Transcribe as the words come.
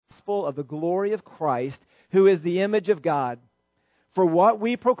gospel of the glory of Christ, who is the image of God. For what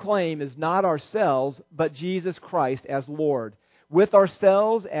we proclaim is not ourselves, but Jesus Christ as Lord, with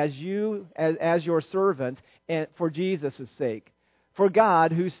ourselves as your servants, and for Jesus' sake. For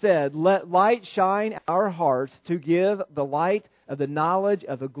God, who said, "Let light shine in our hearts to give the light of the knowledge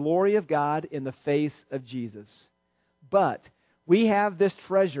of the glory of God in the face of Jesus." But we have this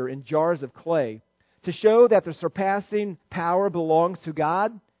treasure in jars of clay, to show that the surpassing power belongs to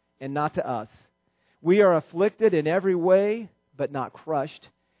God and not to us. We are afflicted in every way, but not crushed.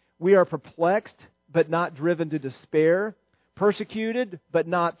 We are perplexed, but not driven to despair. Persecuted, but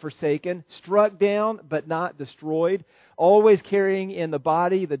not forsaken. Struck down, but not destroyed. Always carrying in the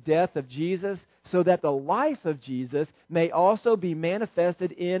body the death of Jesus, so that the life of Jesus may also be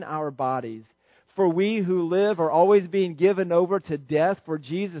manifested in our bodies. For we who live are always being given over to death for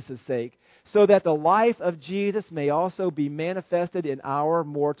Jesus' sake, so that the life of Jesus may also be manifested in our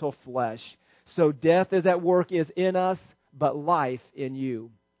mortal flesh. So death is at work is in us, but life in you.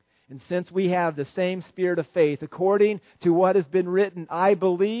 And since we have the same spirit of faith, according to what has been written, "I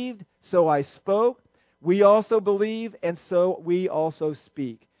believed, so I spoke," we also believe, and so we also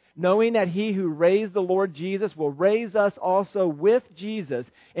speak, knowing that He who raised the Lord Jesus will raise us also with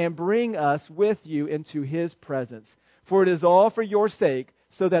Jesus and bring us with you into His presence. For it is all for your sake,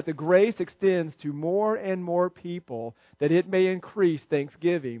 so that the grace extends to more and more people, that it may increase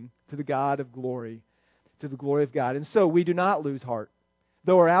thanksgiving to the God of glory, to the glory of God. And so we do not lose heart.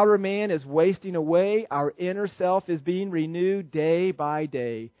 Though our outer man is wasting away, our inner self is being renewed day by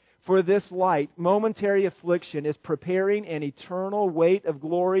day. For this light, momentary affliction is preparing an eternal weight of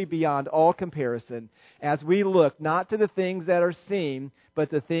glory beyond all comparison, as we look not to the things that are seen, but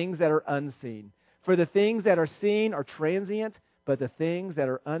the things that are unseen. For the things that are seen are transient, but the things that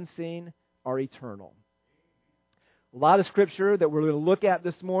are unseen are eternal. A lot of scripture that we're going to look at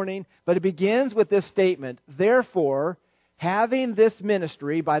this morning, but it begins with this statement: "Therefore, having this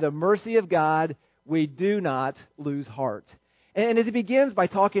ministry by the mercy of God, we do not lose heart." And as he begins by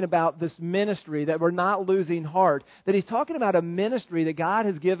talking about this ministry, that we're not losing heart, that he's talking about a ministry that God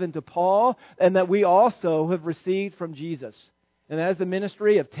has given to Paul and that we also have received from Jesus. And that is the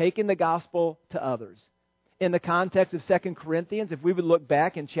ministry of taking the gospel to others. In the context of 2 Corinthians, if we would look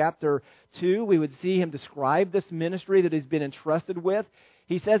back in chapter 2, we would see him describe this ministry that he's been entrusted with.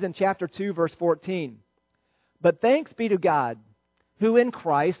 He says in chapter 2, verse 14, "But thanks be to God, who in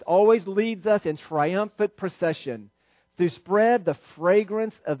Christ always leads us in triumphant procession, to spread the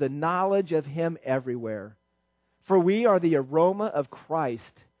fragrance of the knowledge of Him everywhere. For we are the aroma of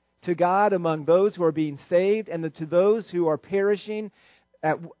Christ to God among those who are being saved and to those who are perishing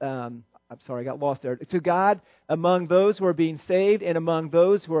I got lost there. To God among those who are being saved and among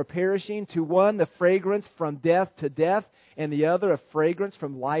those who are perishing, to one the fragrance from death to death, and the other a fragrance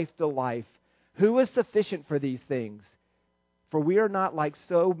from life to life. Who is sufficient for these things? For we are not like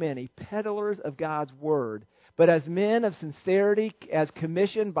so many peddlers of God's word, but as men of sincerity, as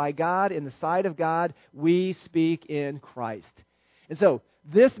commissioned by God in the sight of God, we speak in Christ." And so,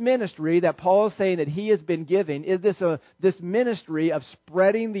 this ministry that Paul is saying that he has been giving is this ministry of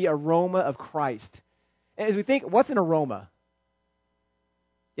spreading the aroma of Christ. And as we think, what's an aroma?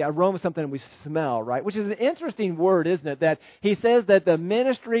 Yeah, aroma is something we smell, right? Which is an interesting word, isn't it? That he says that the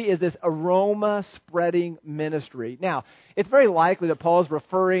ministry is this aroma-spreading ministry. Now, it's very likely that Paul is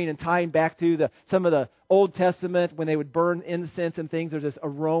referring and tying back to some of the Old Testament when they would burn incense and things. There's this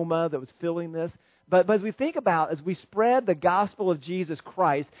aroma that was filling this. But as we think about, as we spread the gospel of Jesus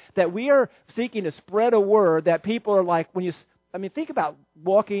Christ, that we are seeking to spread a word that people are like, think about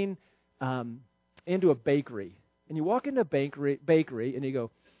walking into a bakery. And you walk into a bakery and you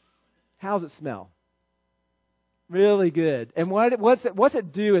go, "How's it smell?" Really good. And what's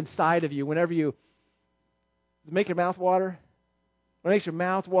it do inside of you whenever does it make your mouth water? It makes your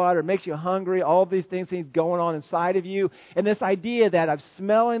mouth water, it makes you hungry, all these things going on inside of you. And this idea that I'm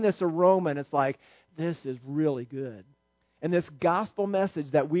smelling this aroma and it's like, this is really good. And this gospel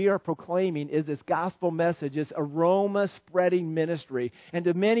message that we are proclaiming is this gospel message, this aroma-spreading ministry. And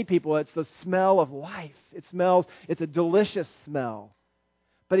to many people, it's the smell of life. It's a delicious smell.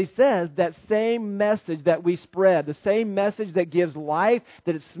 But he says that same message that we spread, the same message that gives life,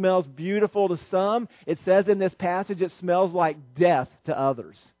 that it smells beautiful to some, it says in this passage it smells like death to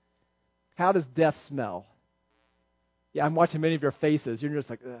others. How does death smell? Yeah, I'm watching many of your faces. You're just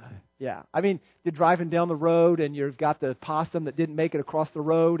like, ugh. Yeah. You're driving down the road and you've got the possum that didn't make it across the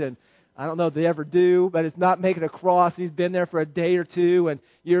road, and I don't know if they ever do, but it's not making it across. He's been there for a day or two, and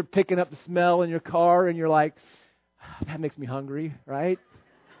you're picking up the smell in your car, and you're like, that makes me hungry, right?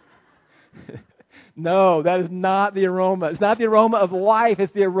 No, that is not the aroma. It's not the aroma of life.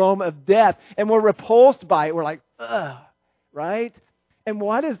 It's the aroma of death. And we're repulsed by it. We're like, ugh, right? And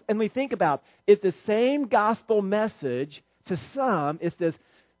we think about, it's the same gospel message. To some, it's this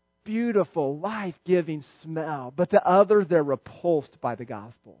beautiful, life-giving smell. But to others, they're repulsed by the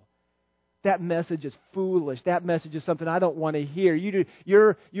gospel. That message is foolish. That message is something I don't want to hear.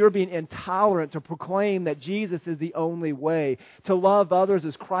 You're being intolerant to proclaim that Jesus is the only way. To love others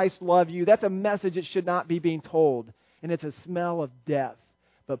as Christ loved you. That's a message that should not be being told. And it's a smell of death.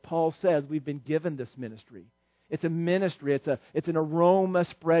 But Paul says we've been given this ministry. It's a ministry. It's an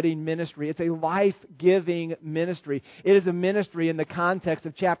aroma-spreading ministry. It's a life-giving ministry. It is a ministry in the context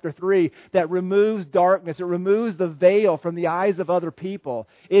of chapter 3 that removes darkness. It removes the veil from the eyes of other people.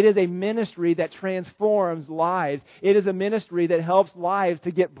 It is a ministry that transforms lives. It is a ministry that helps lives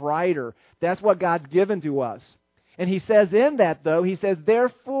to get brighter. That's what God's given to us. And he says in that, though, he says,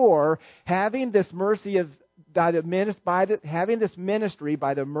 therefore, having this ministry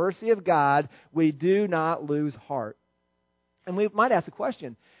by the mercy of God, we do not lose heart. And we might ask the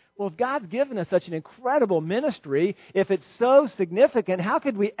question, well, if God's given us such an incredible ministry, if it's so significant, how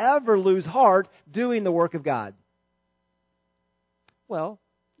could we ever lose heart doing the work of God? Well,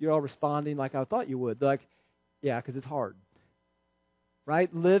 you're all responding like I thought you would. They're like, yeah, because it's hard.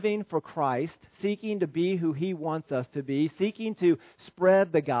 Right? Living for Christ, seeking to be who He wants us to be, seeking to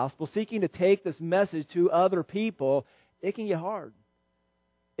spread the gospel, seeking to take this message to other people, it can get hard.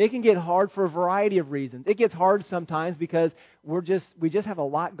 It can get hard for a variety of reasons. It gets hard sometimes because we just have a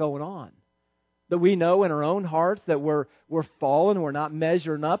lot going on. That we know in our own hearts that we're fallen, we're not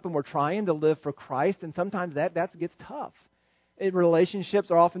measuring up, and we're trying to live for Christ, and sometimes that gets tough. Relationships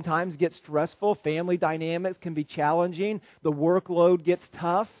are oftentimes get stressful. Family dynamics can be challenging. The workload gets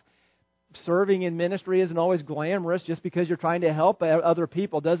tough. Serving in ministry isn't always glamorous. Just because you're trying to help other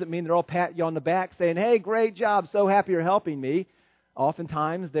people doesn't mean they're all patting you on the back saying, hey, great job, so happy you're helping me.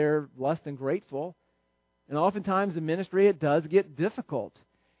 Oftentimes they're less than grateful. And oftentimes in ministry it does get difficult.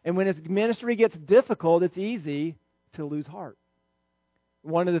 And when ministry gets difficult, it's easy to lose heart.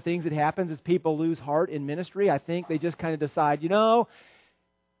 One of the things that happens is people lose heart in ministry. I think they just kind of decide,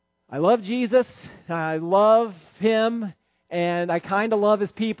 I love Jesus, I love Him, and I kind of love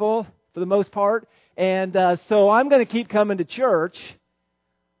His people for the most part, and so I'm going to keep coming to church,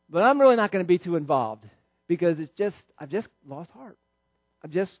 but I'm really not going to be too involved because I've just lost heart. I'm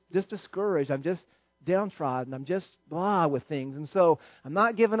just discouraged. I'm just downtrodden. I'm just blah with things, and so I'm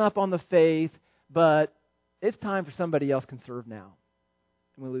not giving up on the faith, but it's time for somebody else can serve now.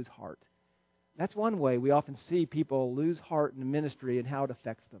 And we lose heart. That's one way we often see people lose heart in ministry and how it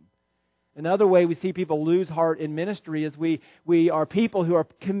affects them. Another way we see people lose heart in ministry is we are people who are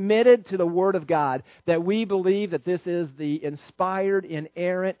committed to the Word of God, that we believe that this is the inspired,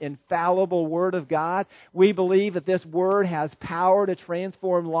 inerrant, infallible Word of God. We believe that this Word has power to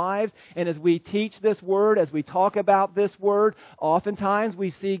transform lives, and as we teach this Word, as we talk about this Word, oftentimes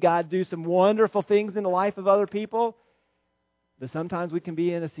we see God do some wonderful things in the life of other people, but sometimes we can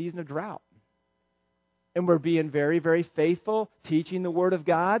be in a season of drought. And we're being very, very faithful, teaching the Word of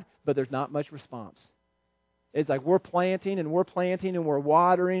God, but there's not much response. It's like we're planting and we're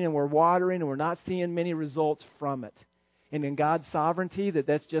watering and we're watering and we're not seeing many results from it. And in God's sovereignty,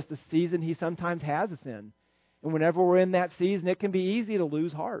 that's just the season He sometimes has us in. And whenever we're in that season, it can be easy to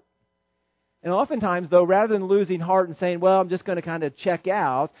lose heart. And oftentimes, though, rather than losing heart and saying, well, I'm just going to kind of check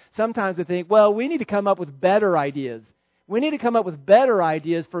out, sometimes we think, well, we need to come up with better ideas. We need to come up with better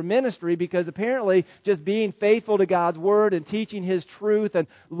ideas for ministry because apparently just being faithful to God's Word and teaching His truth and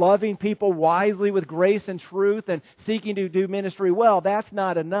loving people wisely with grace and truth and seeking to do ministry well, that's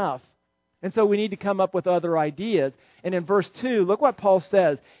not enough. And so we need to come up with other ideas. And in verse 2, look what Paul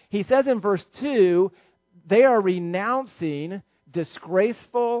says. He says in verse 2, they are renouncing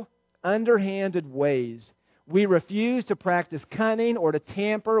disgraceful, underhanded ways. We refuse to practice cunning or to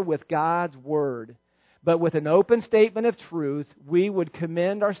tamper with God's Word. But with an open statement of truth, we would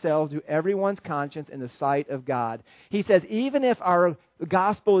commend ourselves to everyone's conscience in the sight of God. He says, even if our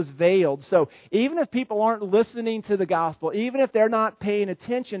gospel is veiled, so even if people aren't listening to the gospel, even if they're not paying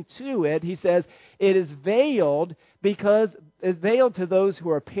attention to it, he says, it is veiled because it's veiled to those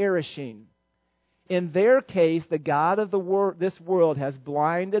who are perishing. In their case, the God of this world has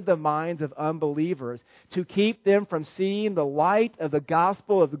blinded the minds of unbelievers to keep them from seeing the light of the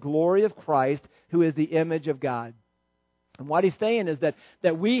gospel of the glory of Christ, who is the image of God. And what he's saying is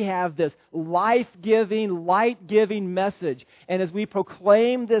that we have this life-giving, light-giving message. And as we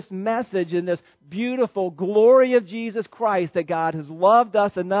proclaim this message in this beautiful glory of Jesus Christ, that God has loved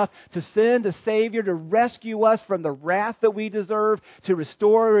us enough to send a Savior to rescue us from the wrath that we deserve, to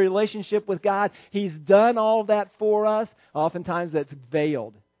restore a relationship with God. He's done all that for us. Oftentimes that's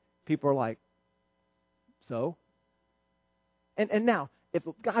veiled. People are like, so? And now, if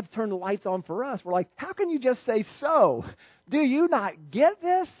God's turned the lights on for us, we're like, how can you just say so? Do you not get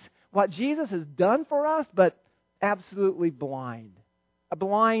this? What Jesus has done for us? But absolutely blind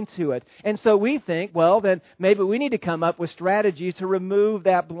to it. And so we think, well, then maybe we need to come up with strategies to remove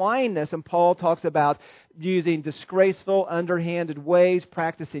that blindness. And Paul talks about using disgraceful, underhanded ways,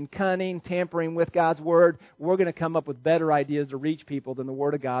 practicing cunning, tampering with God's Word. We're going to come up with better ideas to reach people than the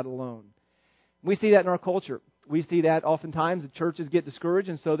Word of God alone. We see that in our culture. We see that oftentimes the churches get discouraged,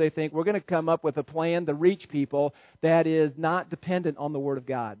 and so they think we're going to come up with a plan to reach people that is not dependent on the Word of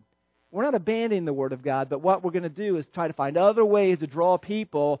God. We're not abandoning the Word of God, but what we're going to do is try to find other ways to draw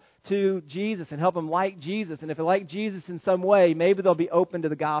people to Jesus and help them like Jesus. And if they like Jesus in some way, maybe they'll be open to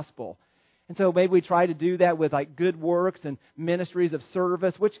the gospel. And so maybe we try to do that with like good works and ministries of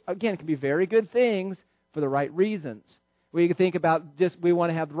service, which again can be very good things for the right reasons. We can think about we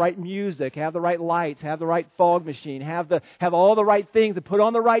want to have the right music, have the right lights, have the right fog machine, have all the right things, and put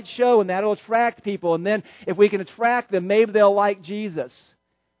on the right show, and that'll attract people. And then if we can attract them, maybe they'll like Jesus.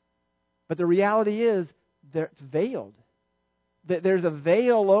 But the reality is, it's veiled. There's a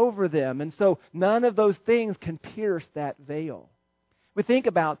veil over them, and so none of those things can pierce that veil. We think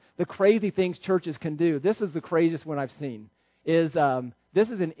about the crazy things churches can do. This is the craziest one I've seen. This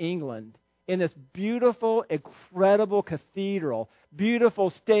is in England. In this beautiful, incredible cathedral,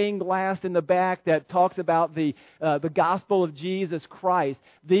 beautiful stained glass in the back that talks about the gospel of Jesus Christ.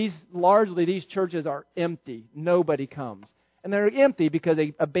 These churches are empty. Nobody comes. And they're empty because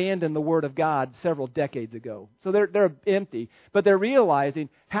they abandoned the Word of God several decades ago. So they're empty. But they're realizing,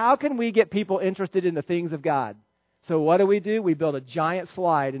 how can we get people interested in the things of God? So what do? We build a giant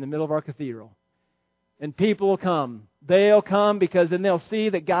slide in the middle of our cathedral. And people will come. They'll come because then they'll see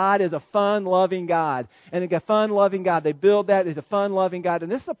that God is a fun-loving God. And a fun-loving God, they build that as a fun-loving God.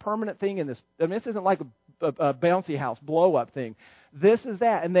 And this is a permanent thing in this. I mean, this isn't like a bouncy house blow-up thing. This is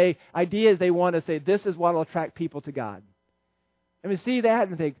that. And the idea is they want to say, this is what will attract people to God. I mean, see that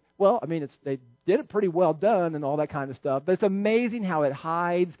and think, well, I mean, they did it pretty well done and all that kind of stuff. But it's amazing how it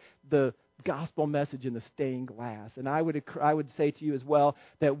hides the gospel message in the stained glass. And I would say to you as well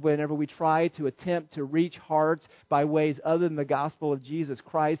that whenever we try to attempt to reach hearts by ways other than the gospel of Jesus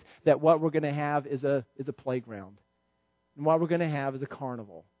Christ, that what we're going to have is a playground. And what we're going to have is a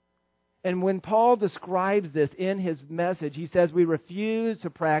carnival. And when Paul describes this in his message, he says we refuse to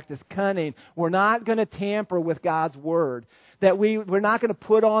practice cunning. We're not going to tamper with God's Word. That we're not going to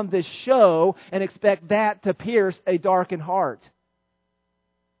put on this show and expect that to pierce a darkened heart.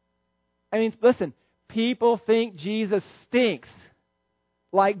 I mean, listen, people think Jesus stinks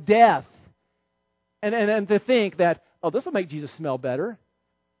like death. And to think that, oh, this will make Jesus smell better.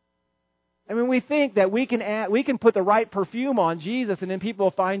 I mean, we think that we can put the right perfume on Jesus and then people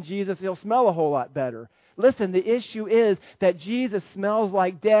will find Jesus, he'll smell a whole lot better. Listen, the issue is that Jesus smells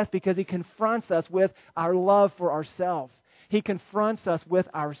like death because he confronts us with our love for ourselves. He confronts us with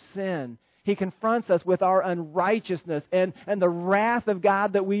our sin. He confronts us with our unrighteousness and the wrath of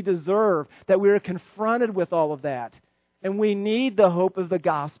God that we deserve, that we are confronted with all of that. And we need the hope of the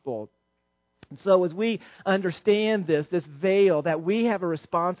gospel. And so as we understand this veil, that we have a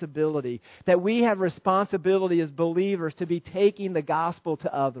responsibility as believers to be taking the gospel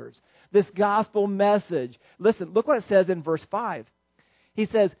to others. This gospel message. Listen, look what it says in verse 5. He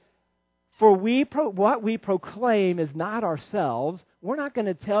says, for what we proclaim is not ourselves. We're not going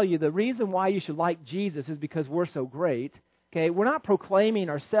to tell you the reason why you should like Jesus is because we're so great. Okay, we're not proclaiming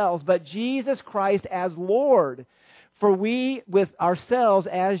ourselves, but Jesus Christ as Lord. For we with ourselves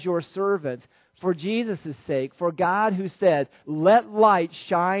as your servants, for Jesus' sake, for God who said, let light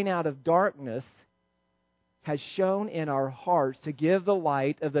shine out of darkness, has shone in our hearts to give the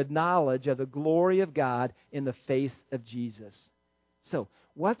light of the knowledge of the glory of God in the face of Jesus. So,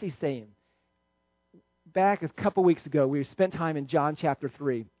 what's he saying? Back a couple weeks ago, we spent time in John chapter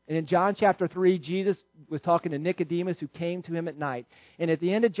 3. And in John chapter 3, Jesus was talking to Nicodemus who came to him at night. And at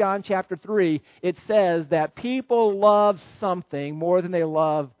the end of John chapter 3, it says that people love something more than they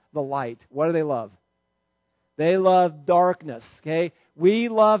love the light. What do they love? They love darkness. Okay? We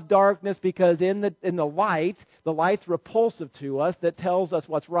love darkness because in the light, the light's repulsive to us that tells us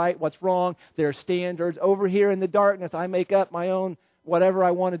what's right, what's wrong. There are standards. Over here in the darkness, I make up my own whatever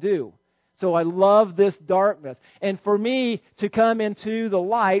I want to do. So I love this darkness. And for me to come into the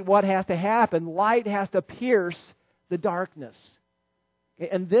light, what has to happen? Light has to pierce the darkness.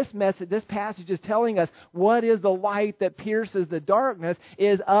 And this passage is telling us what is the light that pierces the darkness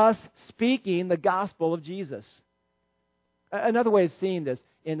is us speaking the gospel of Jesus. Another way of seeing this,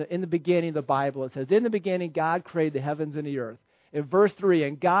 in the beginning of the Bible, it says, in the beginning God created the heavens and the earth. In verse 3,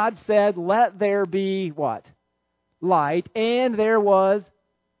 and God said, let there be what? Light, and there was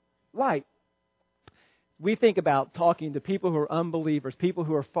light. We think about talking to people who are unbelievers, people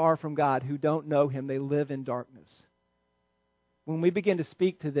who are far from God, who don't know Him, they live in darkness. When we begin to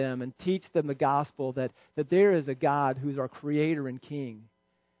speak to them and teach them the gospel that there is a God who's our Creator and King,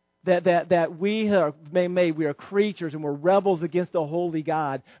 that we are creatures and we're rebels against a holy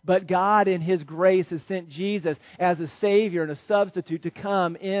God, but God in His grace has sent Jesus as a Savior and a substitute to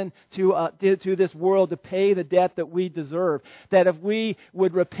come to this world to pay the debt that we deserve. That if we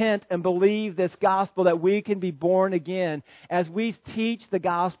would repent and believe this gospel, that we can be born again. As we teach the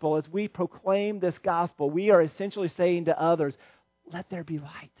gospel, as we proclaim this gospel, we are essentially saying to others, let there be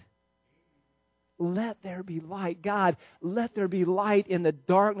light. Let there be light. God, let there be light in the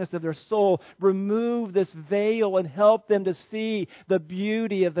darkness of their soul. Remove this veil and help them to see the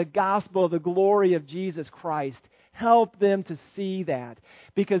beauty of the gospel, the glory of Jesus Christ. Help them to see that.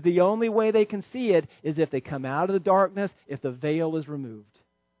 Because the only way they can see it is if they come out of the darkness, if the veil is removed.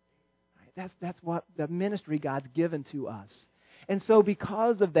 That's what the ministry God's given to us. And so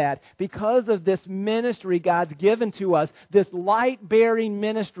because of that, because of this ministry God's given to us, this light-bearing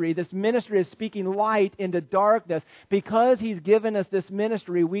ministry, this ministry is speaking light into darkness, because He's given us this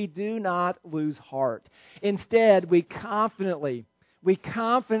ministry, we do not lose heart. Instead, we confidently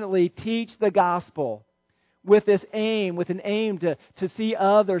teach the gospel with an aim to see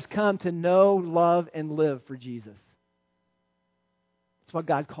others come to know, love, and live for Jesus. That's what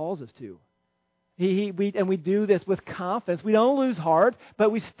God calls us to. We do this with confidence. We don't lose heart,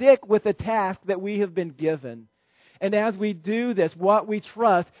 but we stick with the task that we have been given. And as we do this, what we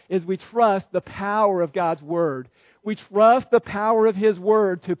trust is we trust the power of God's Word. We trust the power of His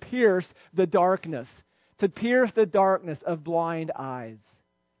Word to pierce the darkness of blind eyes.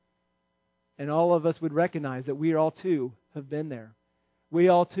 And all of us would recognize that we all too have been there. We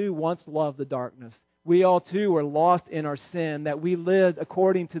all too once loved the darkness. We all too were lost in our sin, that we lived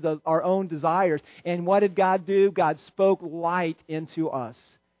according to our own desires. And what did God do? God spoke light into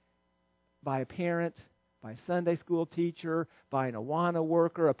us by a parent, by a Sunday school teacher, by an Awana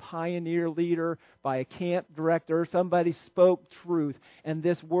worker, a pioneer leader, by a camp director. Somebody spoke truth. And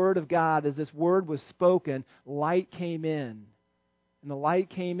this Word of God, as this Word was spoken, light came in. And the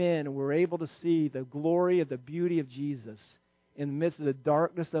light came in, and we were able to see the glory of the beauty of Jesus in the midst of the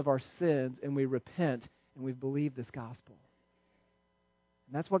darkness of our sins, and we repent and we believe this gospel.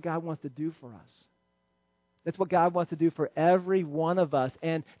 And that's what God wants to do for us. That's what God wants to do for every one of us.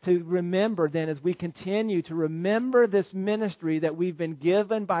 And to remember then, as we continue to remember this ministry that we've been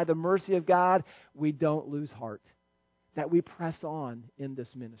given by the mercy of God, we don't lose heart. That we press on in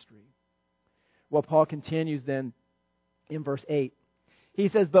this ministry. Well, Paul continues then in verse 8. He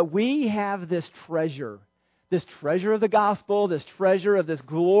says, but we have this treasure of the gospel, this treasure of this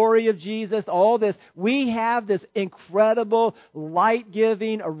glory of Jesus, all this. We have this incredible,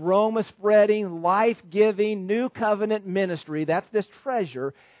 light-giving, aroma-spreading, life-giving, new covenant ministry. That's this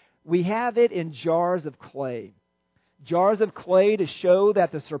treasure. We have it in jars of clay. Jars of clay to show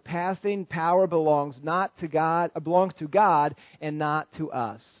that the surpassing power belongs to God and not to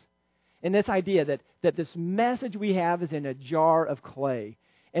us. And this idea that this message we have is in a jar of clay.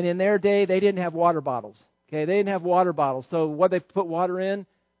 And in their day, they didn't have water bottles. Okay, they didn't have water bottles. So what they put water in?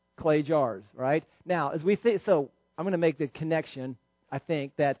 Clay jars, right? Now, as we think, so I'm going to make the connection, I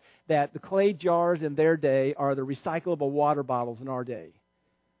think, that the clay jars in their day are the recyclable water bottles in our day,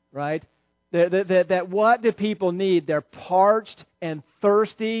 right? That what do people need? They're parched and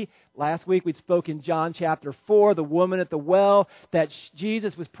thirsty. Last week we spoke in John chapter 4, the woman at the well, that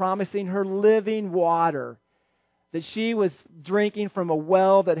Jesus was promising her living water. That she was drinking from a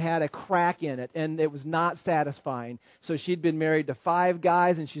well that had a crack in it, and it was not satisfying. So she'd been married to 5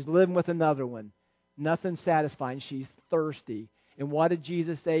 guys, and she's living with another one. Nothing satisfying. She's thirsty. And what did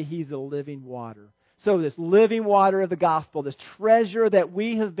Jesus say? He's the living water. So this living water of the gospel, this treasure that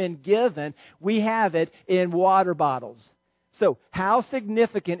we have been given, we have it in water bottles. So how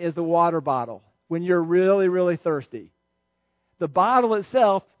significant is the water bottle when you're really, really thirsty? The bottle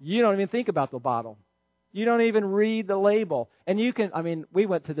itself, you don't even think about the bottle. You don't even read the label. And you can, we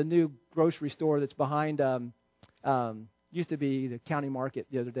went to the new grocery store that's behind Used to be the county market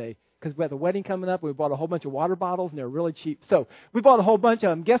the other day because we had the wedding coming up. We bought a whole bunch of water bottles, and they were really cheap. So we bought a whole bunch of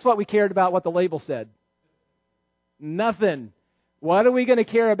them. Guess what we cared about what the label said? Nothing. What are we going to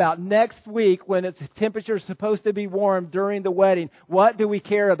care about next week when its temperature is supposed to be warm during the wedding? What do we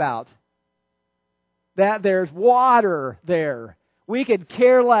care about? That there's water there. We could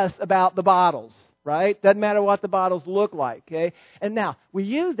care less about the bottles, right? Doesn't matter what the bottles look like, okay? And now, I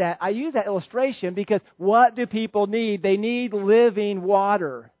use that illustration because what do people need? They need living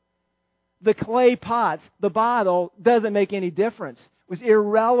water. The clay pots, the bottle, doesn't make any difference. It was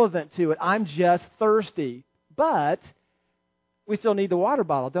irrelevant to it. I'm just thirsty. But we still need the water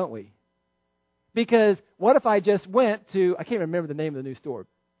bottle, don't we? Because what if I just went to, I can't remember the name of the new store,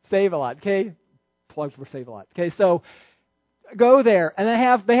 Save-A-Lot, okay? Plug for Save-A-Lot. Okay, so go there, and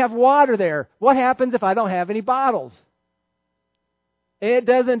they have water there. What happens if I don't have any bottles? It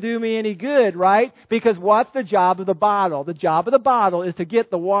doesn't do me any good, right? Because what's the job of the bottle? The job of the bottle is to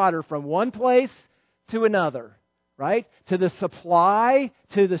get the water from one place to another, right? To the supply,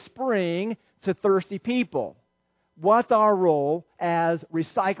 to the spring, to thirsty people. What's our role as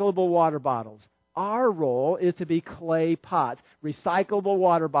recyclable water bottles? Our role is to be clay pots, recyclable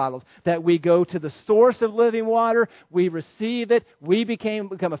water bottles, that we go to the source of living water, we receive it, we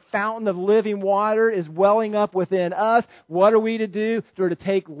become a fountain of living water is welling up within us. What are we to do? We're to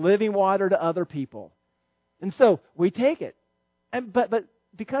take living water to other people. And so we take it. But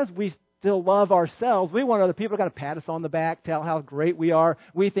because we still love ourselves, we want other people to kind of pat us on the back, tell how great we are.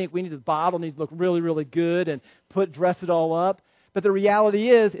 We think the bottle needs to look really, really good and dress it all up. But the reality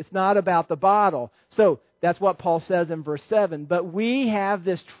is, it's not about the bottle. So that's what Paul says in verse 7. But we have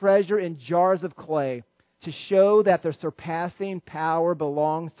this treasure in jars of clay to show that the surpassing power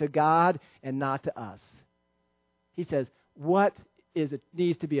belongs to God and not to us. He says, what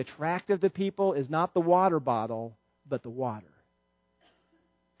needs to be attractive to people is not the water bottle, but the water.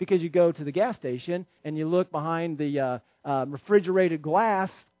 Because you go to the gas station and you look behind the refrigerated glass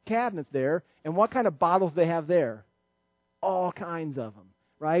cabinets there, and what kind of bottles they have there? All kinds of them,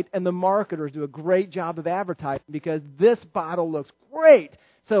 right? And the marketers do a great job of advertising because this bottle looks great.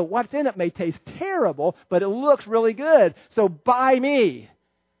 So what's in it may taste terrible, but it looks really good. So buy me,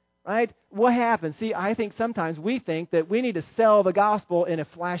 right? What happens? See, I think sometimes we think that we need to sell the gospel in a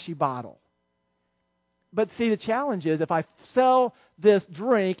flashy bottle. But see, the challenge is if I sell this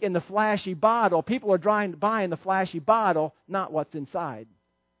drink in the flashy bottle, people are buying the flashy bottle, not what's inside.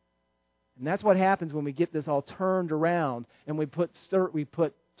 And that's what happens when we get this all turned around and we put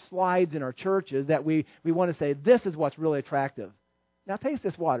slides in our churches that we want to say, this is what's really attractive. Now taste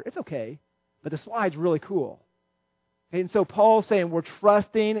this water. It's okay, but the slide's really cool. And so Paul's saying we're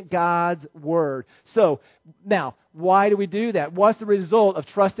trusting God's Word. So now, why do we do that? What's the result of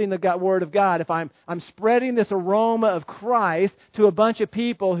trusting the Word of God? If I'm spreading this aroma of Christ to a bunch of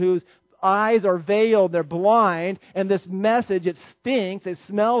people whose eyes are veiled, they're blind, and this message, it stinks, it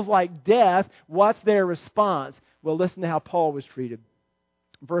smells like death, what's their response? Well, listen to how Paul was treated.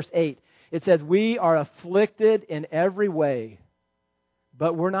 Verse 8, it says, we are afflicted in every way,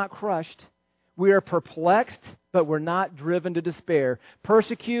 but we're not crushed. We are perplexed, but we're not driven to despair.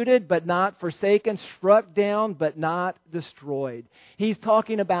 Persecuted, but not forsaken. Struck down, but not destroyed. He's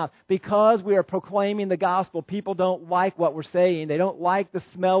talking about because we are proclaiming the gospel, people don't like what we're saying. They don't like the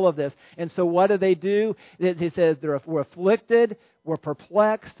smell of this. And so what do? He says we're afflicted, we're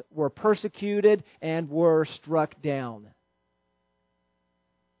perplexed, we're persecuted, and we're struck down.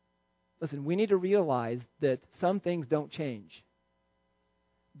 Listen, we need to realize that some things don't change.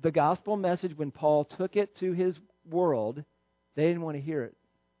 The gospel message, when Paul took it to his world, they didn't want to hear it.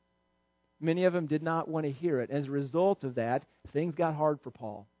 Many of them did not want to hear it. As a result of that, things got hard for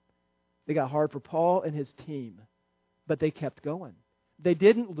Paul. They got hard for Paul and his team. But they kept going. They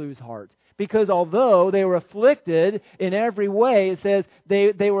didn't lose heart. Because although they were afflicted in every way, it says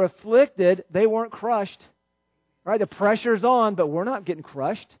they were afflicted, they weren't crushed. Right? The pressure's on, but we're not getting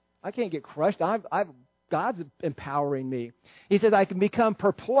crushed. I can't get crushed. God's empowering me. He says, I can become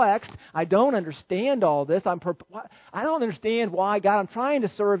perplexed. I don't understand all this. I don't understand why, God, I'm trying to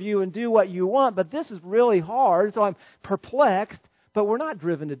serve you and do what you want, but this is really hard, so I'm perplexed. But we're not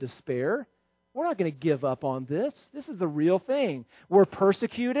driven to despair. We're not going to give up on this. This is the real thing. We're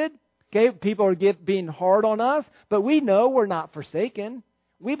persecuted. Okay, people are being hard on us, but we know we're not forsaken.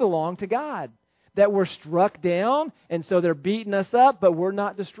 We belong to God. That we're struck down, and so they're beating us up, but we're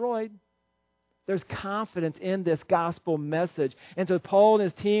not destroyed. There's confidence in this gospel message. And so Paul and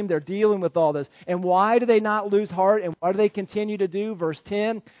his team, they're dealing with all this. And why do they not lose heart? And what do they continue to do? Verse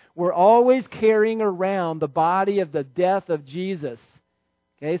 10, we're always carrying around the body of the death of Jesus.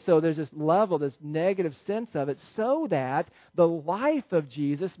 Okay, so there's this level, this negative sense of it, so that the life of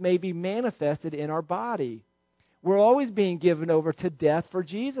Jesus may be manifested in our body. We're always being given over to death for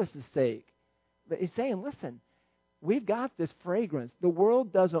Jesus' sake. But he's saying, listen, we've got this fragrance. The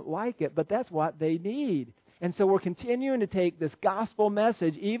world doesn't like it, but that's what they need. And so we're continuing to take this gospel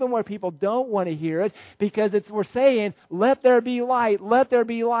message, even where people don't want to hear it, because we're saying, let there be light, let there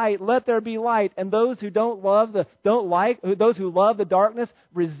be light, let there be light. And those who those who love the darkness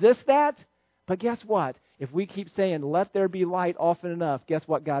resist that. But guess what? If we keep saying, let there be light often enough, guess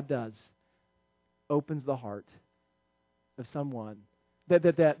what God does? Opens the heart of someone.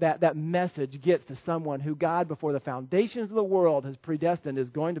 That message gets to someone who God, before the foundations of the world, has predestined is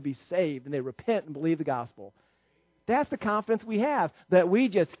going to be saved, and they repent and believe the gospel. That's the confidence we have, that we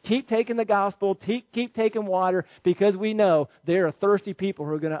just keep taking the gospel, keep taking water, because we know there are thirsty people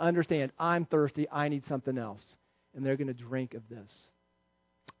who are going to understand, I'm thirsty, I need something else. And they're going to drink of this.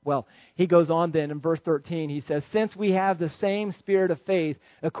 Well, he goes on then in verse 13, he says, since we have the same spirit of faith,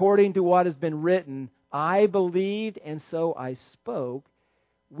 according to what has been written, I believed and so I spoke.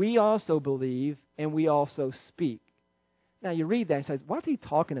 We also believe and we also speak. Now you read that and say, what's he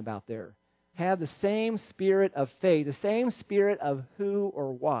talking about there? Have the same spirit of faith, the same spirit of who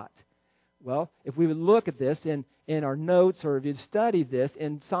or what? Well, if we would look at this in our notes, or if you'd study this,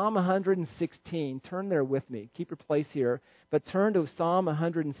 in Psalm 116, turn there with me. Keep your place here, but turn to Psalm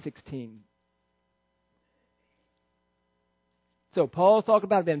 116. So Paul's talking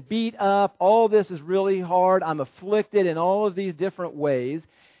about being beat up. All this is really hard. I'm afflicted in all of these different ways.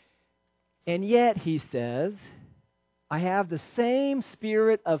 And yet, he says, I have the same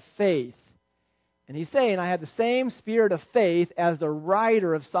spirit of faith. And he's saying, I have the same spirit of faith as the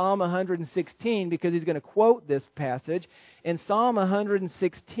writer of Psalm 116, because he's going to quote this passage. In Psalm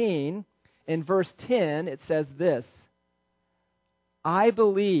 116, in verse 10, it says this, I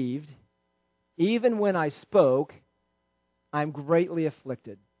believed, even when I spoke, I'm greatly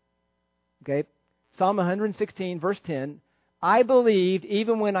afflicted. Okay? Psalm 116, verse 10, I believed,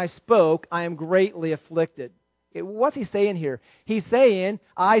 even when I spoke, I am greatly afflicted. What's he saying here? He's saying,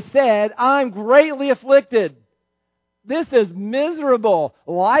 I said, I'm greatly afflicted. This is miserable.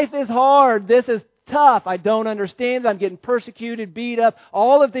 Life is hard. This is tough. I don't understand it. I'm getting persecuted, beat up.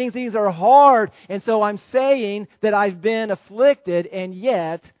 All of these things are hard. And so I'm saying that I've been afflicted, and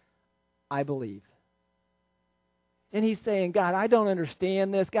yet I believe. And he's saying, God, I don't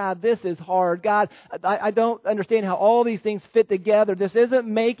understand this. God, this is hard. God, I don't understand how all these things fit together. This isn't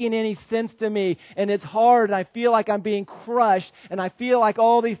making any sense to me. And it's hard. And I feel like I'm being crushed. And I feel like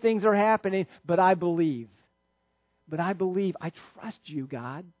all these things are happening. But I believe. I trust you,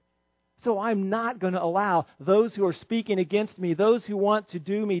 God. So I'm not going to allow those who are speaking against me, those who want to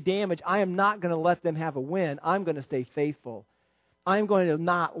do me damage, I am not going to let them have a win. I'm going to stay faithful. I'm going to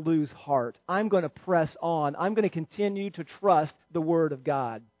not lose heart. I'm going to press on. I'm going to continue to trust the Word of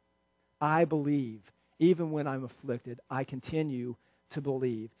God. I believe. Even when I'm afflicted, I continue to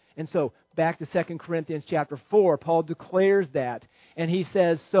believe. And so, back to 2 Corinthians chapter 4, Paul declares that. And he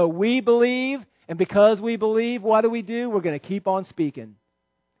says, so we believe, and because we believe, what do? We're going to keep on speaking.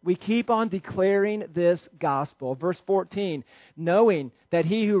 We keep on declaring this gospel. Verse 14, knowing that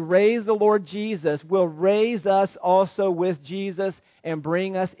he who raised the Lord Jesus will raise us also with Jesus and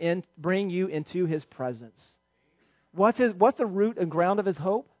bring you into his presence. What's the root and ground of his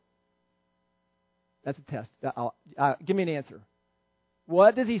hope? That's a test. Give me an answer.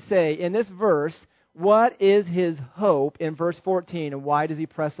 What does he say in this verse? What is his hope in verse 14, and why does he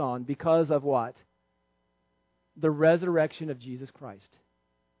press on? Because of what? The resurrection of Jesus Christ.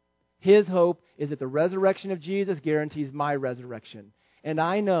 His hope is that the resurrection of Jesus guarantees my resurrection. And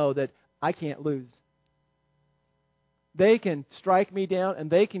I know that I can't lose. They can strike me down and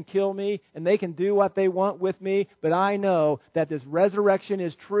they can kill me and they can do what they want with me, but I know that this resurrection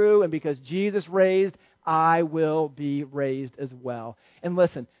is true, and because Jesus raised, I will be raised as well. And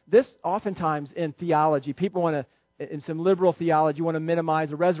listen, this oftentimes in theology, people want to, in some liberal theology, want to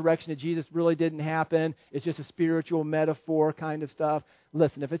minimize the resurrection of Jesus really didn't happen. It's just a spiritual metaphor kind of stuff.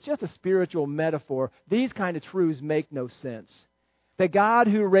 Listen, if it's just a spiritual metaphor, these kind of truths make no sense. That God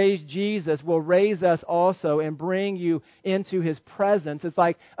who raised Jesus will raise us also and bring you into his presence. It's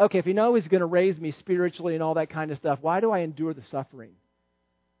like, okay, if you know he's going to raise me spiritually and all that kind of stuff, why do I endure the suffering?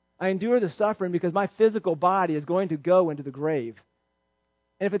 I endure the suffering because my physical body is going to go into the grave.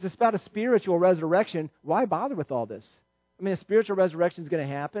 And if it's about a spiritual resurrection, why bother with all this? I mean, a spiritual resurrection is going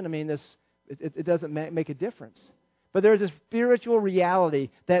to happen. I mean, it doesn't make a difference. But there's a spiritual reality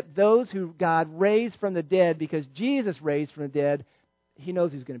that those who God raised from the dead, because Jesus raised from the dead, he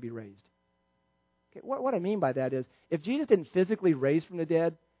knows he's going to be raised. Okay, what I mean by that is, if Jesus didn't physically raise from the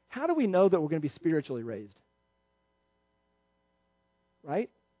dead, how do we know that we're going to be spiritually raised? Right?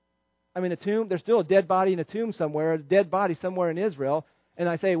 I mean, a tomb, there's still a dead body in a tomb somewhere, a dead body somewhere in Israel. And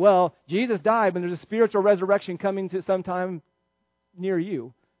I say, well, Jesus died, but there's a spiritual resurrection coming to sometime near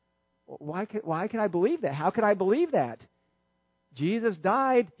you. Why can I believe that? How can I believe that? Jesus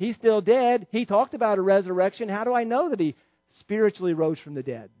died. He's still dead. He talked about a resurrection. How do I know that he spiritually rose from the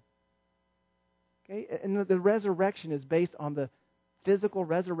dead? Okay, and the resurrection is based on the physical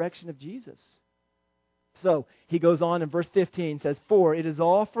resurrection of Jesus. So he goes on in verse 15, says, "For it is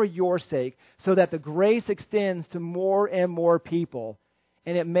all for your sake, so that the grace extends to more and more people,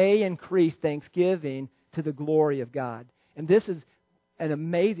 and it may increase thanksgiving to the glory of God." And this is an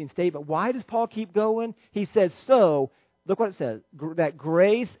amazing statement. Why does Paul keep going? He says, so, look what it says, that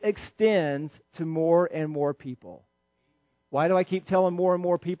grace extends to more and more people. Why do I keep telling more and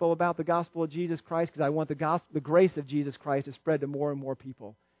more people about the gospel of Jesus Christ? Because I want the grace of Jesus Christ to spread to more and more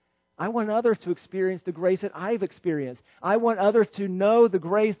people. I want others to experience the grace that I've experienced. I want others to know the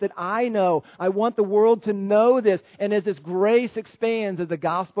grace that I know. I want the world to know this. And as this grace expands, as the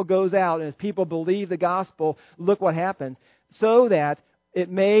gospel goes out, and as people believe the gospel, look what happens. So that it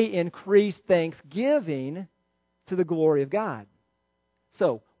may increase thanksgiving to the glory of God.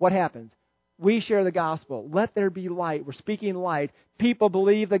 So, what happens? We share the gospel. Let there be light. We're speaking light. People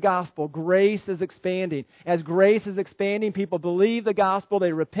believe the gospel. Grace is expanding. As grace is expanding, people believe the gospel.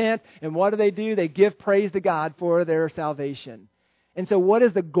 They repent. And what do? They give praise to God for their salvation. And so what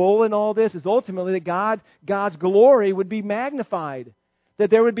is the goal in all this? Is ultimately that God's glory would be magnified. That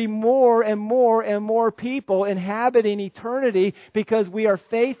there would be more and more and more people inhabiting eternity because we are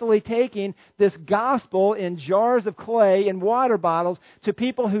faithfully taking this gospel in jars of clay and water bottles to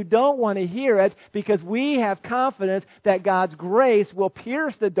people who don't want to hear it because we have confidence that God's grace will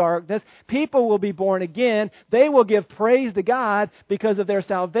pierce the darkness. People will be born again. They will give praise to God because of their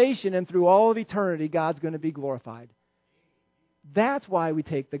salvation, and through all of eternity, God's going to be glorified. That's why we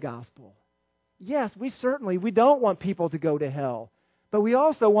take the gospel. Yes, we don't want people to go to hell. But we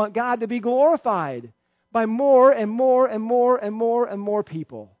also want God to be glorified by more and more and more and more and more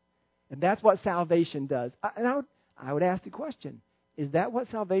people. And that's what salvation does. And I would ask the question, is that what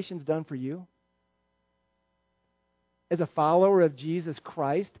salvation's done for you? As a follower of Jesus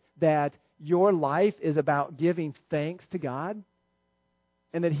Christ, that your life is about giving thanks to God?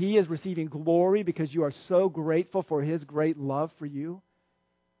 And that He is receiving glory because you are so grateful for His great love for you?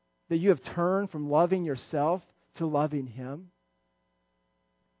 That you have turned from loving yourself to loving Him?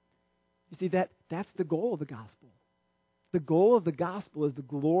 You see, that's the goal of the gospel. The goal of the gospel is the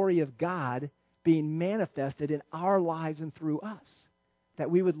glory of God being manifested in our lives and through us, that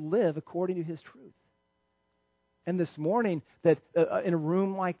we would live according to His truth. And this morning, that in a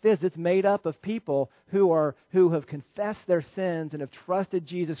room like this, it's made up of people who have confessed their sins and have trusted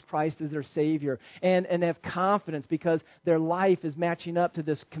Jesus Christ as their Savior, and have confidence because their life is matching up to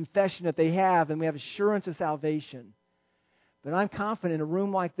this confession that they have, and we have assurance of salvation. But I'm confident in a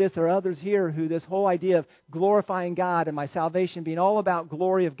room like this, there are others here who this whole idea of glorifying God and my salvation being all about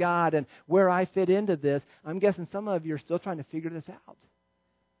glory of God and where I fit into this, I'm guessing some of you are still trying to figure this out.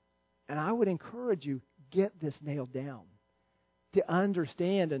 And I would encourage you, get this nailed down. To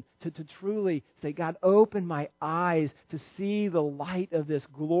understand and to truly say, God, open my eyes to see the light of this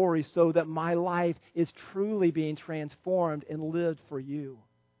glory so that my life is truly being transformed and lived for you.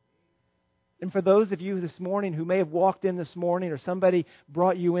 And for those of you this morning who may have walked in this morning or somebody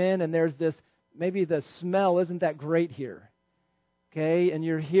brought you in and there's this, maybe the smell isn't that great here. Okay? And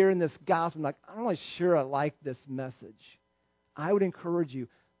you're hearing this gospel, like, I'm not really sure I like this message. I would encourage you,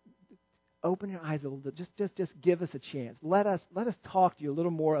 open your eyes a little bit. Just give us a chance. Let us talk to you a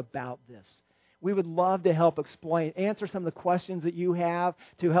little more about this. We would love to help answer some of the questions that you have,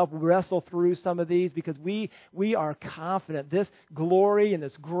 to help wrestle through some of these, because we are confident this glory and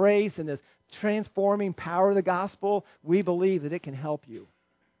this grace and this transforming power of the gospel, we believe that it can help you.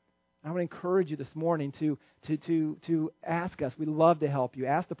 I would encourage you this morning to ask us. We'd love to help you.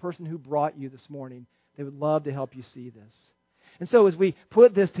 Ask the person who brought you this morning. They would love to help you see this. And so as we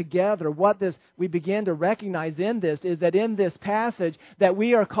put this together, we begin to recognize in this is that in this passage that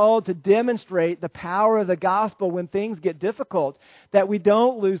we are called to demonstrate the power of the gospel when things get difficult, that we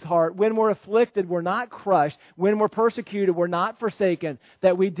don't lose heart. When we're afflicted, we're not crushed. When we're persecuted, we're not forsaken.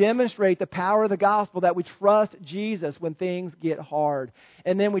 That we demonstrate the power of the gospel, that we trust Jesus when things get hard.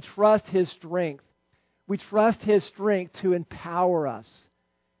 And then we trust His strength. We trust His strength to empower us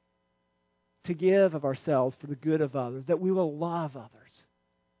to give of ourselves for the good of others, that we will love others.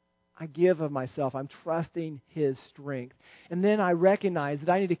 I give of myself. I'm trusting His strength. And then I recognize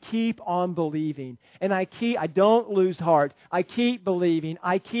that I need to keep on believing. And I don't lose heart. I keep believing.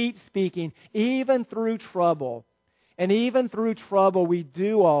 I keep speaking, even through trouble. And even through trouble, we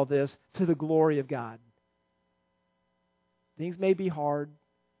do all this to the glory of God. Things may be hard.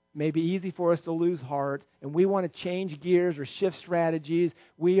 It may be easy for us to lose heart, and we want to change gears or shift strategies.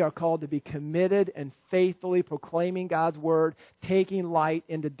 We are called to be committed and faithfully proclaiming God's Word, taking light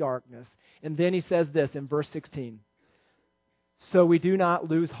into darkness. And then he says this in verse 16. So we do not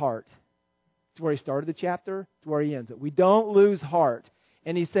lose heart. It's where he started the chapter. It's where he ends it. We don't lose heart.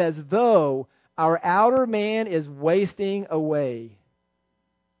 And he says, though our outer man is wasting away.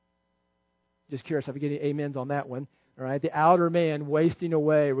 Just curious if I get any amens on that one. All right, the outer man wasting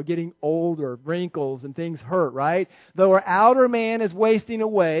away. We're getting older, wrinkles, and things hurt, right? Though our outer man is wasting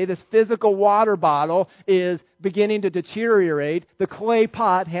away, this physical water bottle is beginning to deteriorate. The clay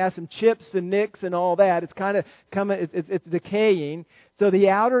pot has some chips and nicks and all that. It's kind of coming, it's decaying. So the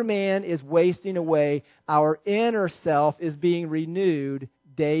outer man is wasting away. Our inner self is being renewed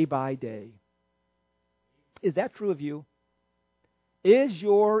day by day. Is that true of you? Is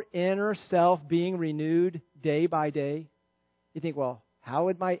your inner self being renewed day by day? You think, well, how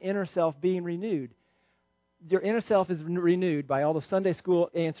would my inner self be renewed? Your inner self is renewed by all the Sunday school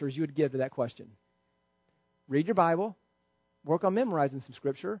answers you would give to that question. Read your Bible. Work on memorizing some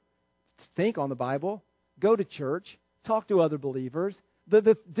Scripture. Think on the Bible. Go to church. Talk to other believers.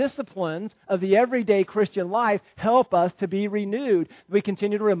 The disciplines of the everyday Christian life help us to be renewed. We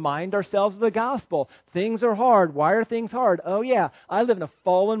continue to remind ourselves of the gospel. Things are hard. Why are things hard? Oh yeah, I live in a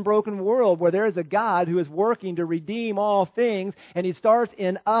fallen, broken world where there is a God who is working to redeem all things, and He starts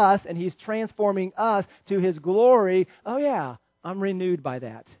in us, and He's transforming us to His glory. Oh yeah, I'm renewed by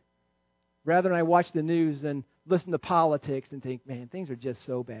that. Rather than I watch the news and listen to politics and think, man, things are just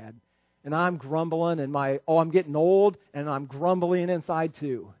so bad. And I'm grumbling, and I'm getting old, and I'm grumbling inside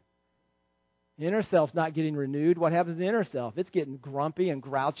too. The inner self's not getting renewed. What happens to the inner self? It's getting grumpy and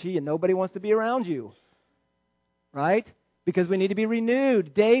grouchy, and nobody wants to be around you. Right? Because we need to be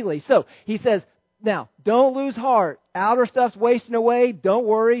renewed daily. So, he says, now, don't lose heart. Outer stuff's wasting away. Don't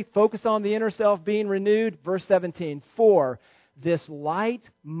worry. Focus on the inner self being renewed. Verse 17. For this light,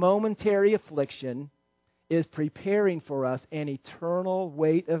 momentary affliction is preparing for us an eternal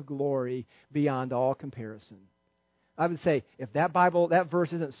weight of glory beyond all comparison. I would say, if that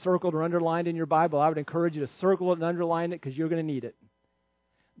verse isn't circled or underlined in your Bible, I would encourage you to circle it and underline it because you're going to need it.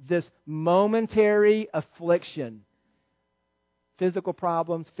 This momentary affliction, physical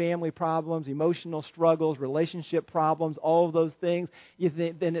problems, family problems, emotional struggles, relationship problems, all of those things,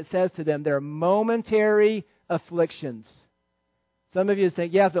 then it says to them, they're momentary afflictions. Some of you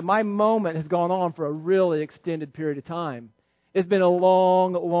think, yeah, but my moment has gone on for a really extended period of time. It's been a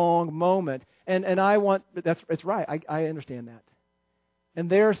long, long moment. And it's right. I understand that. And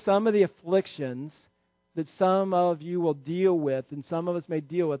there are some of the afflictions that some of you will deal with, and some of us may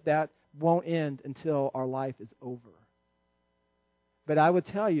deal with, that won't end until our life is over. But I would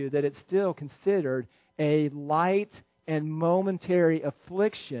tell you that it's still considered a light and momentary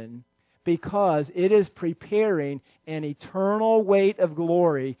affliction, because it is preparing an eternal weight of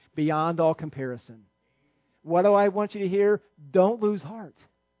glory beyond all comparison. What do I want you to hear? Don't lose heart.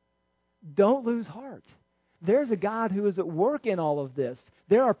 Don't lose heart. There's a God who is at work in all of this.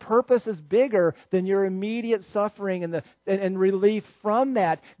 There are purposes bigger than your immediate suffering and relief from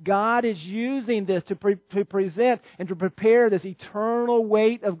that. God is using this to present and to prepare this eternal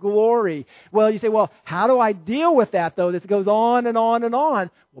weight of glory. Well, you say, well, how do I deal with that, though? This goes on and on and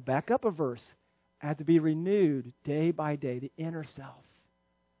on. Well, back up a verse. I have to be renewed day by day, the inner self.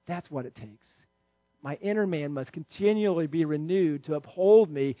 That's what it takes. My inner man must continually be renewed to uphold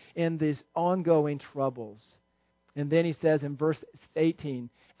me in these ongoing troubles. And then he says in verse 18,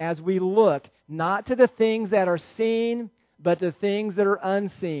 as we look not to the things that are seen, but the things that are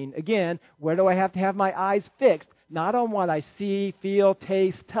unseen. Again, where do I have to have my eyes fixed? Not on what I see, feel,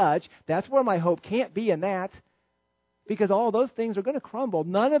 taste, touch. That's where my hope can't be in that. Because all those things are going to crumble.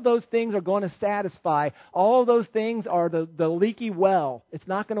 None of those things are going to satisfy. All of those things are the leaky well. It's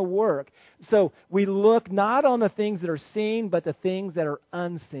not going to work. So we look not on the things that are seen, but the things that are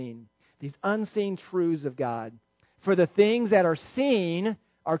unseen. These unseen truths of God. For the things that are seen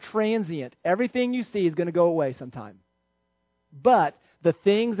are transient. Everything you see is going to go away sometime. But the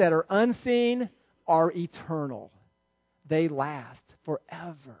things that are unseen are eternal. They last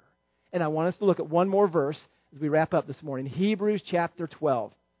forever. And I want us to look at one more verse as we wrap up this morning. Hebrews chapter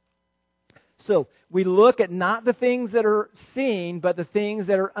 12. So, we look at not the things that are seen, but the things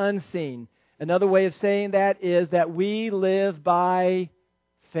that are unseen. Another way of saying that is that we live by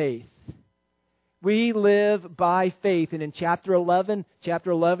faith. We live by faith. And in chapter 11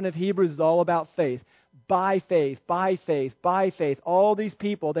 of Hebrews is all about faith. By faith, by faith, by faith. All these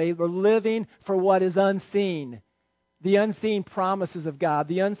people, they were living for what is unseen. The unseen promises of God,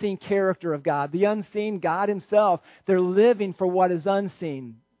 the unseen character of God, the unseen God Himself. They're living for what is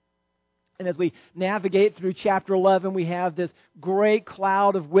unseen. And as we navigate through chapter 11, we have this great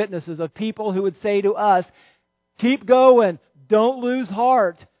cloud of witnesses, of people who would say to us, keep going, don't lose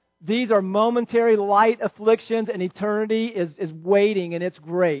heart. These are momentary light afflictions, and eternity is waiting, and it's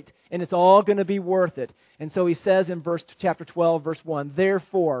great, and it's all going to be worth it. And so he says in chapter 12, verse 1,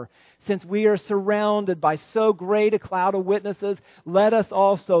 therefore, since we are surrounded by so great a cloud of witnesses, let us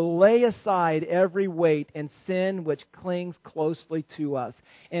also lay aside every weight and sin which clings closely to us,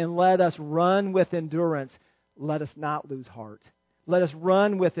 and let us run with endurance. Let us not lose heart. Let us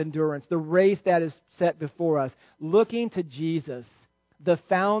run with endurance the race that is set before us, looking to Jesus, the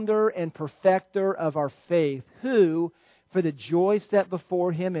founder and perfecter of our faith, who, for the joy set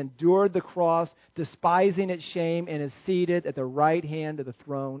before Him, endured the cross, despising its shame, and is seated at the right hand of the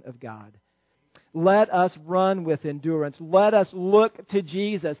throne of God. Let us run with endurance. Let us look to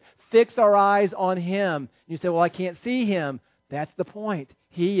Jesus. Fix our eyes on Him. You say, well, I can't see Him. That's the point.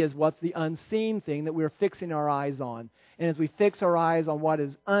 He is what's the unseen thing that we're fixing our eyes on. And as we fix our eyes on what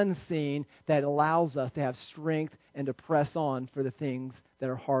is unseen, that allows us to have strength and to press on for the things that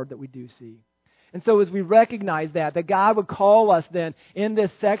are hard that we do see. And so as we recognize that God would call us then in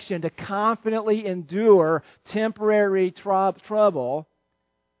this section to confidently endure temporary trouble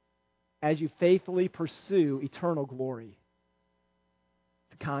as you faithfully pursue eternal glory.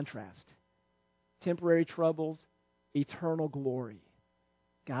 It's a contrast. Temporary troubles, eternal glory.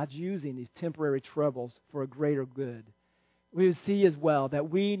 God's using these temporary troubles for a greater good. We would see as well that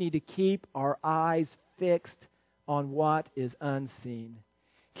we need to keep our eyes fixed on what is unseen.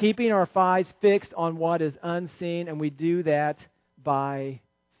 Keeping our eyes fixed on what is unseen, and we do that by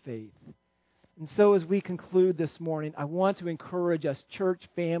faith. And so as we conclude this morning, I want to encourage us, church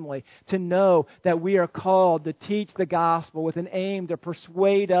family, to know that we are called to teach the gospel with an aim to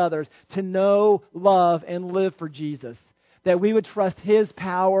persuade others to know, love, and live for Jesus. That we would trust His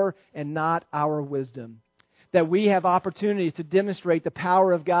power and not our wisdom. That we have opportunities to demonstrate the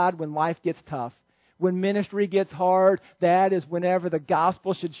power of God when life gets tough. When ministry gets hard, that is whenever the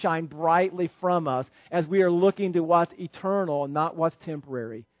gospel should shine brightly from us as we are looking to what's eternal and not what's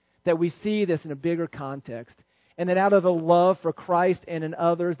temporary. That we see this in a bigger context. And that out of a love for Christ and in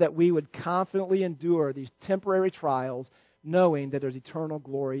others, that we would confidently endure these temporary trials, knowing that there's eternal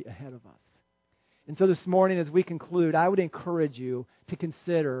glory ahead of us. And so this morning, as we conclude, I would encourage you to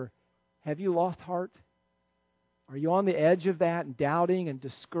consider, have you lost heart? Are you on the edge of that and doubting and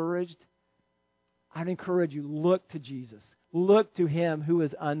discouraged? I'd encourage you, look to Jesus. Look to Him who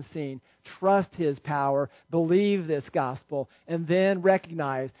is unseen. Trust His power. Believe this gospel. And then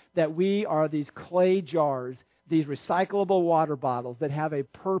recognize that we are these clay jars, these recyclable water bottles that have a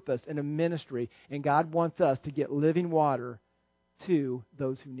purpose and a ministry. And God wants us to get living water to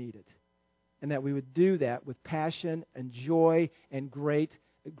those who need it. And that we would do that with passion and joy and great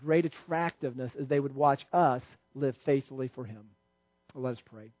attractiveness as they would watch us live faithfully for Him. Well, let us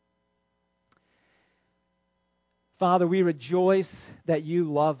pray. Father, we rejoice that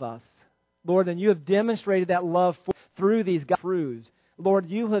You love us. Lord, and You have demonstrated that love through these truths. Lord,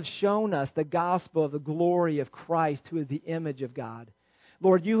 You have shown us the gospel of the glory of Christ, who is the image of God.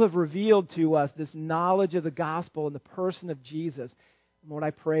 Lord, You have revealed to us this knowledge of the gospel in the person of Jesus. Lord,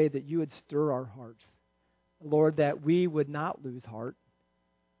 I pray that You would stir our hearts. Lord, that we would not lose heart.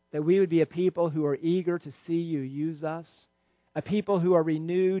 That we would be a people who are eager to see You use us. A people who are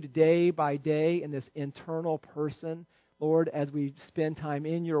renewed day by day in this internal person. Lord, as we spend time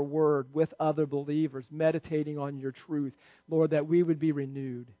in Your Word with other believers, meditating on Your truth. Lord, that we would be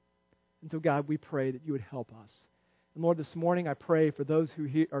renewed. And so, God, we pray that You would help us. And Lord, this morning I pray for those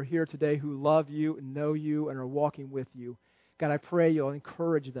who are here today who love You and know You and are walking with You. God, I pray You'll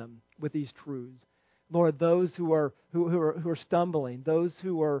encourage them with these truths. Lord, those who are stumbling, those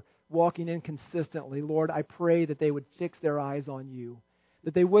who are walking inconsistently, Lord, I pray that they would fix their eyes on You.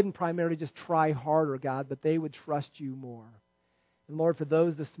 That they wouldn't primarily just try harder, God, but they would trust You more. And Lord, for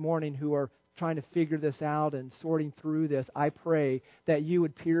those this morning who are trying to figure this out and sorting through this, I pray that You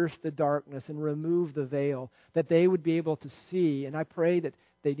would pierce the darkness and remove the veil, that they would be able to see. And I pray that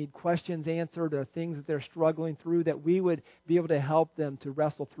they need questions answered or things that they're struggling through, that we would be able to help them to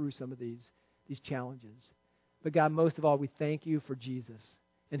wrestle through some of these challenges. But God, most of all, we thank You for Jesus.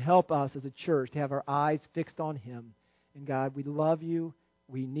 And help us as a church to have our eyes fixed on Him. And God, we love You,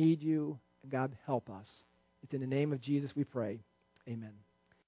 we need You, and God, help us. It's in the name of Jesus we pray. Amen.